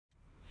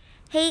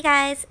Hey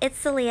guys, it's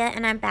Celia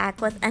and I'm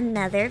back with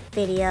another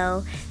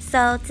video.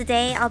 So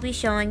today I'll be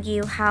showing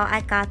you how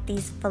I got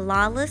these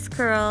flawless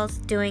curls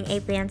doing a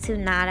Bantu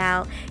knot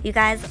out. You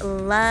guys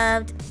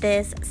loved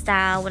this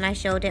style when I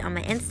showed it on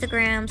my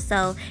Instagram,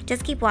 so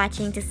just keep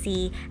watching to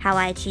see how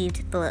I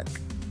achieved the look.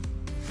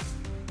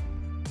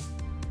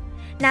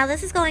 Now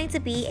this is going to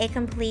be a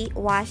complete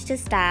wash to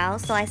style,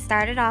 so I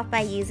started off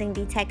by using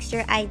the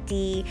Texture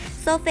ID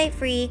sulfate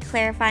free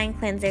clarifying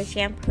cleanser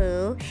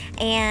shampoo,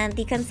 and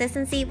the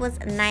consistency was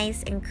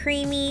nice and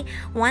creamy.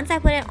 Once I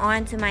put it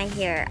onto my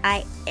hair,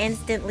 I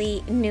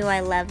instantly knew I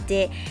loved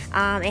it.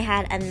 It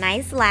had a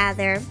nice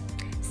lather,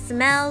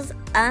 smells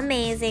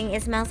amazing,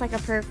 it smells like a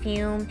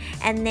perfume,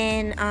 and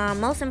then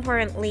most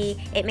importantly,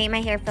 it made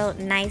my hair feel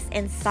nice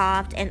and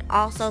soft and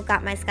also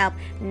got my scalp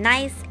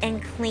nice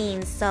and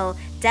clean. So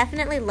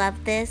definitely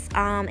love this.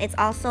 It's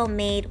also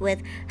made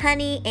with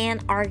honey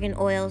and argan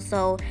oil,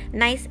 so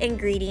nice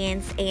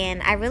ingredients,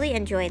 and I really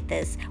enjoyed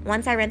this.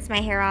 Once I rinsed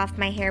my hair off,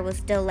 my hair was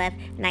still left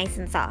nice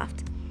and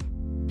soft.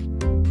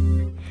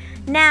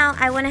 Now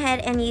I went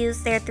ahead and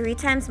used their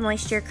 3x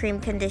moisture cream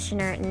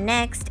conditioner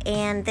next,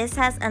 and this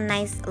has a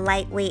nice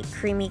lightweight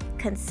creamy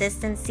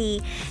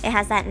consistency. It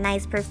has that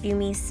nice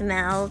perfumey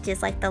smell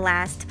just like the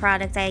last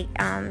product I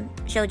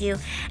showed you,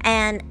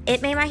 and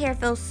it made my hair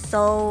feel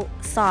so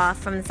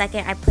soft from the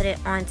second I put it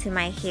onto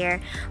my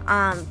hair.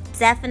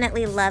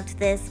 Definitely loved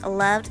this.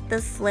 Loved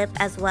the slip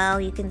as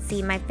well. You can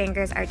see my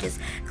fingers are just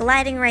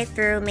gliding right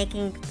through,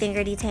 making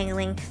finger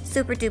detangling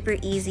super duper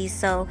easy.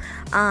 So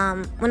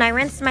when I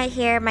rinsed my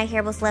hair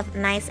was left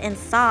nice and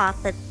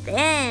soft, but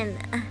then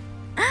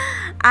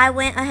I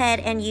went ahead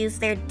and used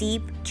their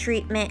deep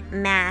treatment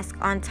mask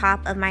on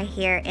top of my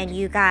hair, and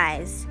you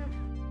guys,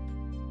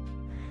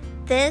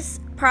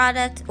 this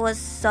product was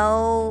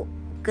so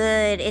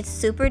good. It's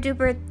super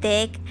duper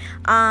thick,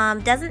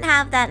 doesn't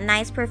have that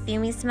nice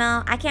perfumey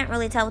smell. I can't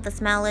really tell what the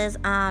smell is.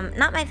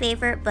 Not my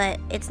favorite, but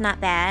it's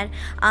not bad.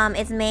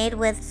 It's made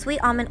with sweet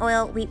almond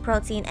oil, wheat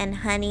protein, and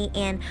honey,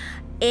 and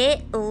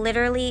it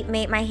literally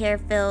made my hair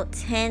feel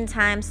 10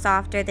 times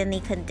softer than the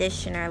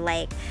conditioner.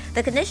 Like,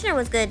 the conditioner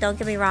was good, don't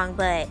get me wrong,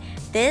 but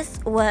this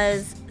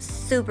was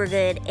super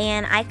good,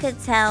 and I could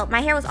tell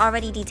my hair was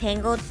already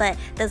detangled, but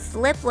the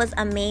slip was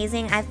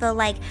amazing. I feel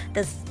like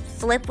the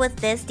slip with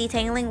this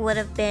detangling would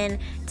have been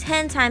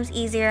 10 times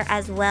easier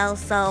as well.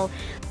 So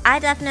I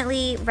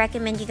definitely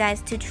recommend you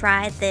guys to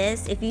try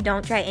this if you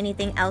don't try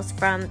anything else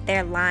from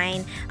their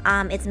line.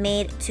 It's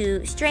made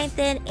to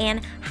strengthen and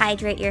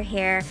hydrate your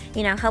hair,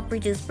 you know, help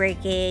reduce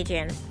breakage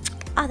and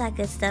all that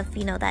good stuff,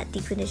 you know, that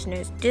deep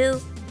conditioners do.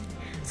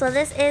 So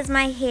this is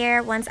my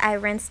hair once I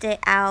rinsed it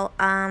out.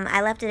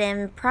 I left it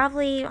in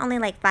probably only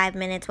like 5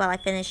 minutes while I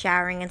finished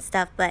showering and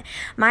stuff, but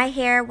my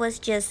hair was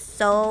just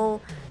so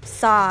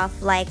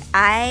soft. Like,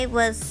 I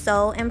was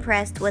so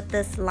impressed with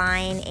this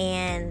line,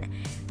 and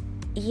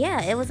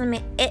yeah, it was an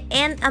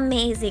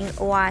amazing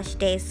wash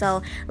day.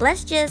 So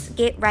let's just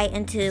get right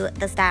into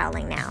the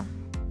styling now.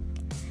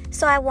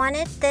 So I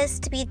wanted this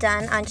to be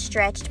done on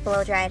stretched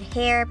blow-dried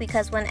hair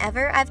because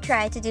whenever I've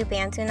tried to do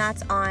Bantu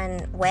knots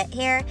on wet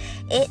hair,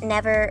 it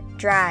never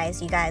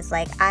dries, you guys.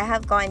 Like, I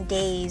have gone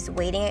days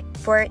waiting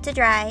for it to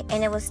dry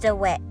and it was still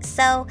wet.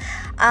 So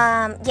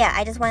yeah,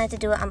 I just wanted to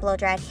do it on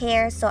blow-dried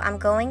hair. So I'm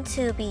going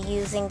to be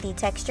using the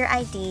Texture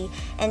ID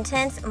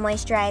Intense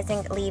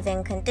Moisturizing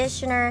Leave-In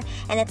Conditioner,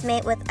 and it's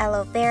made with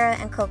aloe vera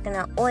and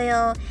coconut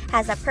oil,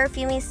 has a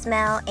perfumey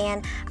smell,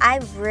 and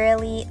I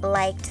really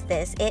liked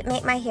this. It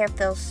made my hair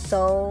feel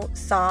so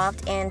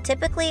soft, and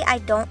typically I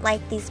don't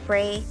like these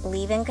spray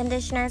leave-in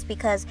conditioners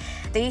because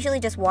they're usually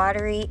just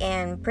watery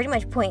and pretty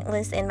much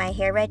pointless in my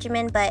hair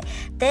regimen, but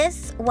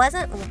this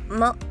wasn't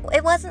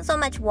so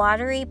much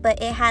watery,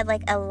 but it had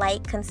like a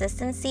light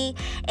consistency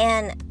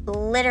and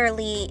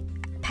literally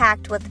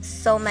packed with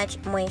so much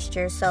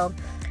moisture. So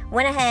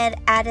went ahead,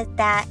 added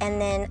that, and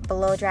then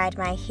blow dried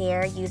my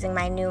hair using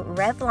my new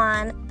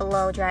Revlon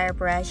blow dryer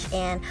brush,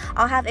 and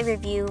I'll have a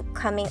review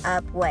coming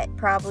up,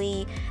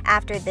 probably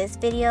after this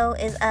video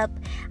is up.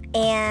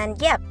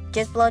 And yeah,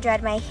 just blow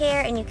dried my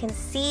hair, and you can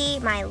see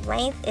my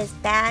length is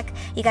back.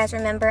 You guys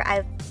remember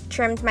I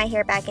trimmed my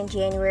hair back in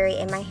January,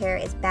 and my hair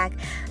is back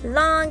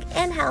long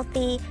and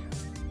healthy.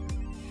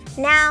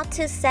 Now,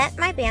 to set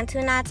my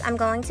Bantu knots, I'm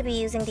going to be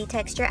using the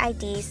Texture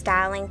ID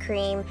styling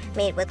cream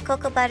made with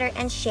cocoa butter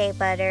and shea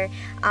butter.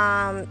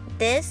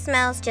 This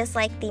smells just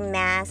like the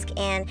mask,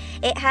 and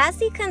it has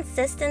the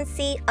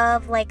consistency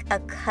of like a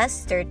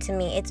custard to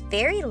me. It's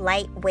very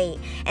lightweight,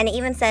 and it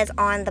even says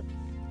on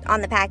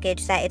the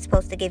package that it's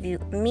supposed to give you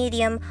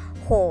medium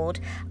hold.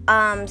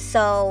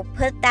 So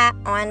put that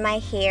on my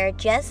hair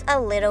just a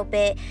little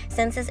bit.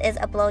 Since this is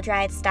a blow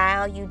dried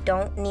style, you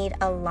don't need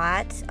a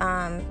lot,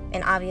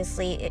 and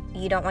obviously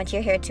you don't want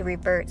your hair to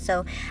revert,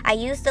 so I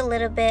used a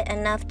little bit,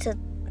 enough to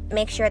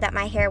make sure that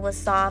my hair was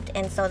soft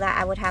and so that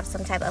I would have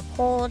some type of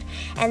hold.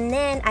 And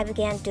then I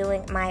began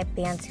doing my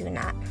Bantu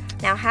knot.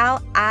 Now,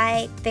 how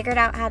I figured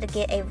out how to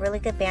get a really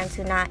good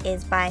Bantu knot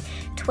is by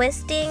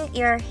twisting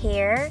your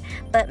hair,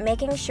 but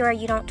making sure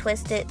you don't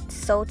twist it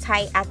so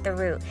tight at the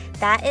root.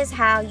 That is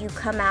how you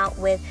come out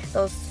with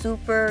those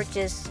super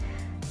just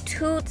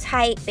too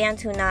tight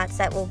Bantu knots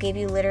that will give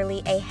you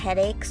literally a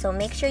headache. So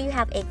make sure you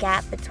have a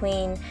gap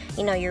between,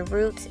 you know, your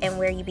roots and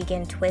where you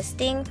begin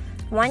twisting.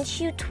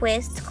 Once you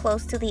twist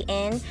close to the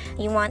end,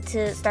 you want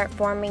to start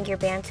forming your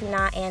Bantu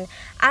knot, and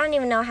I don't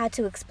even know how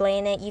to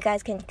explain it. You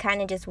guys can kind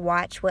of just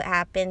watch what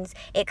happens.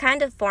 It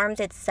kind of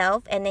forms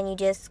itself, and then you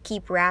just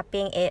keep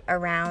wrapping it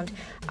around,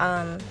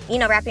 you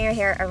know, wrapping your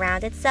hair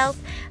around itself,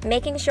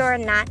 making sure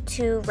not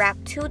to wrap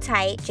too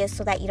tight just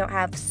so that you don't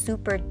have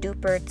super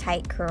duper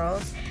tight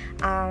curls.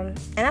 And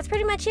that's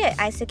pretty much it.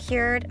 I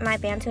secured my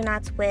Bantu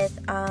knots with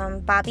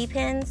bobby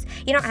pins.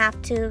 You don't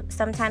have to.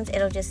 Sometimes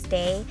it'll just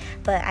stay,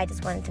 but I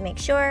just wanted to make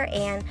sure,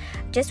 and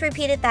just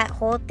repeated that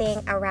whole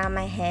thing around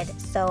my head.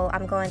 So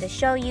I'm going to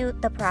show you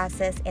the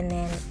process and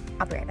then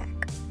I'll be right back.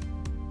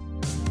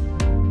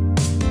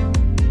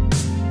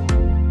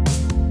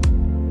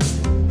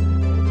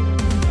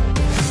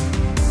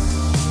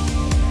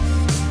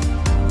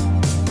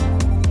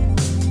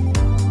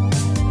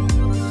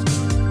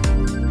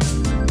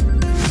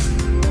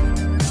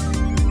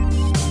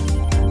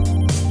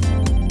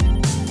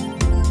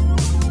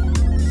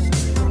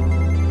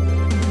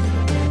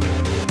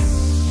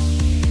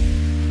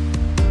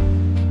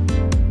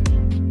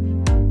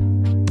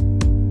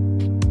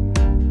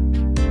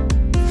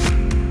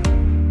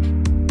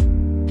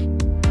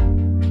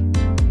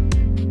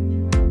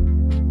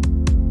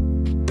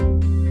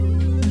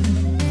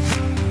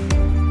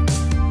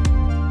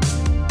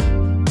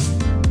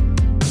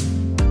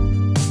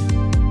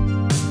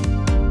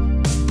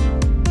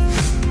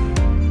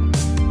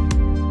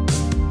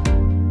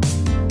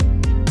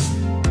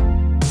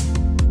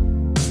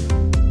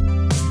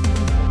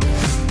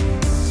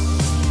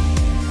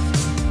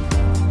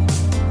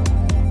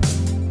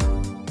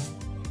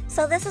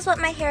 So this is what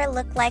my hair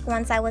looked like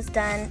once I was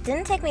done.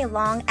 Didn't take me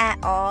long at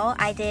all.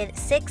 I did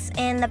 6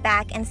 in the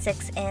back and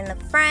 6 in the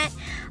front.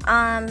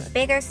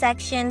 Bigger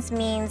sections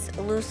means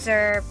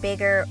looser,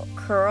 bigger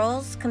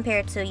curls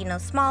compared to, you know,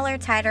 smaller,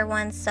 tighter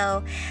ones.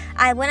 So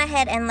I went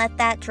ahead and let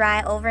that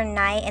dry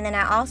overnight, and then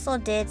I also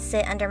did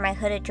sit under my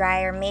hooded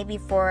dryer maybe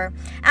for,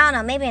 I don't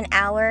know, maybe an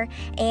hour.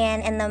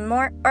 And in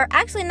the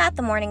actually not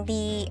the morning,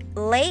 the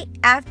late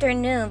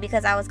afternoon,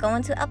 because I was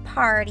going to a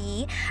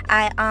party,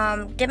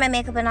 I did my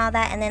makeup and all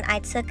that, and then I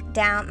took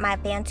down my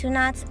Bantu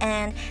knots,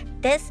 and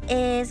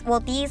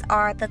these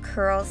are the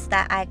curls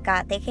that I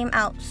got. They came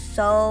out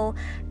so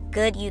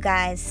good, you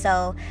guys.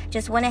 So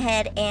just went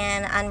ahead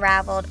and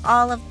unraveled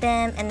all of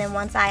them, and then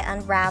once I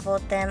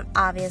unraveled them,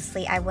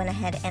 obviously I went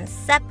ahead and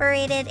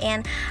separated,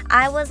 and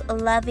I was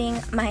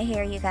loving my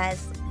hair, you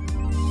guys.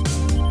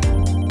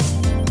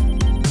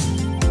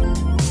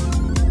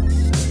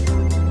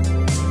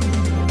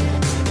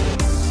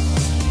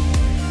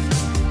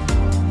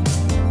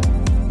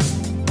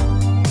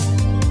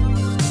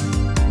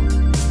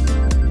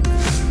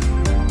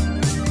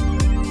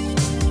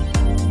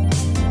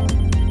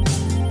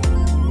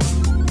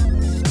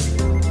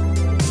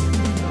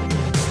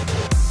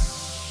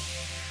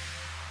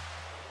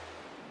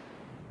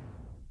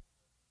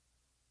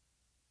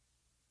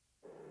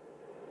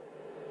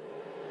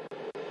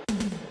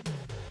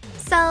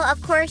 So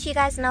of course you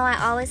guys know I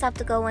always have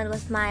to go in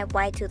with my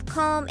wide tooth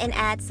comb and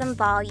add some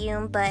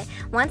volume, but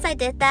once I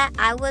did that,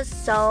 I was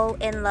so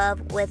in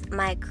love with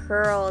my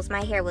curls.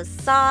 My hair was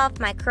soft,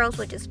 my curls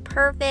were just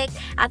perfect.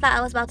 I thought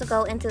I was about to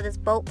go into this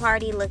boat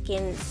party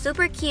looking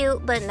super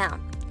cute, but no.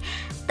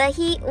 The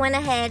heat went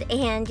ahead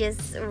and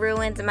just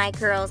ruined my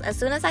curls. As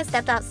soon as I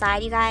stepped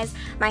outside, you guys,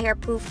 my hair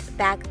poofed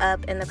back up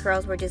and the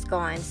curls were just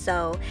gone.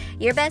 So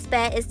your best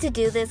bet is to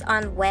do this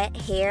on wet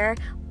hair,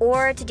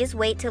 or to just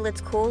wait till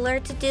it's cooler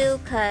to do,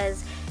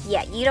 because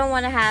yeah, you don't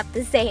want to have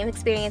the same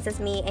experience as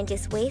me and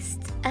just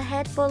waste a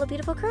head full of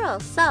beautiful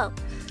curls. So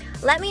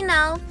let me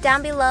know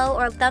down below,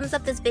 or thumbs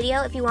up this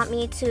video if you want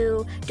me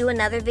to do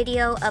another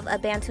video of a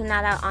Bantu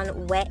knot out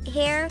on wet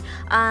hair,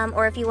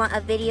 or if you want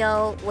a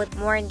video with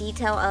more in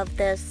detail of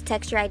this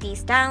Texture ID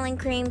styling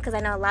cream, because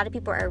I know a lot of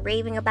people are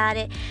raving about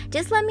it.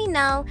 Just let me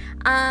know.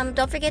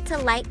 Don't forget to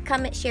like,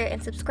 comment, share,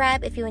 and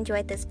subscribe if you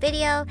enjoyed this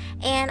video,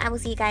 and I will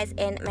see you guys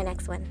in my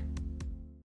next one.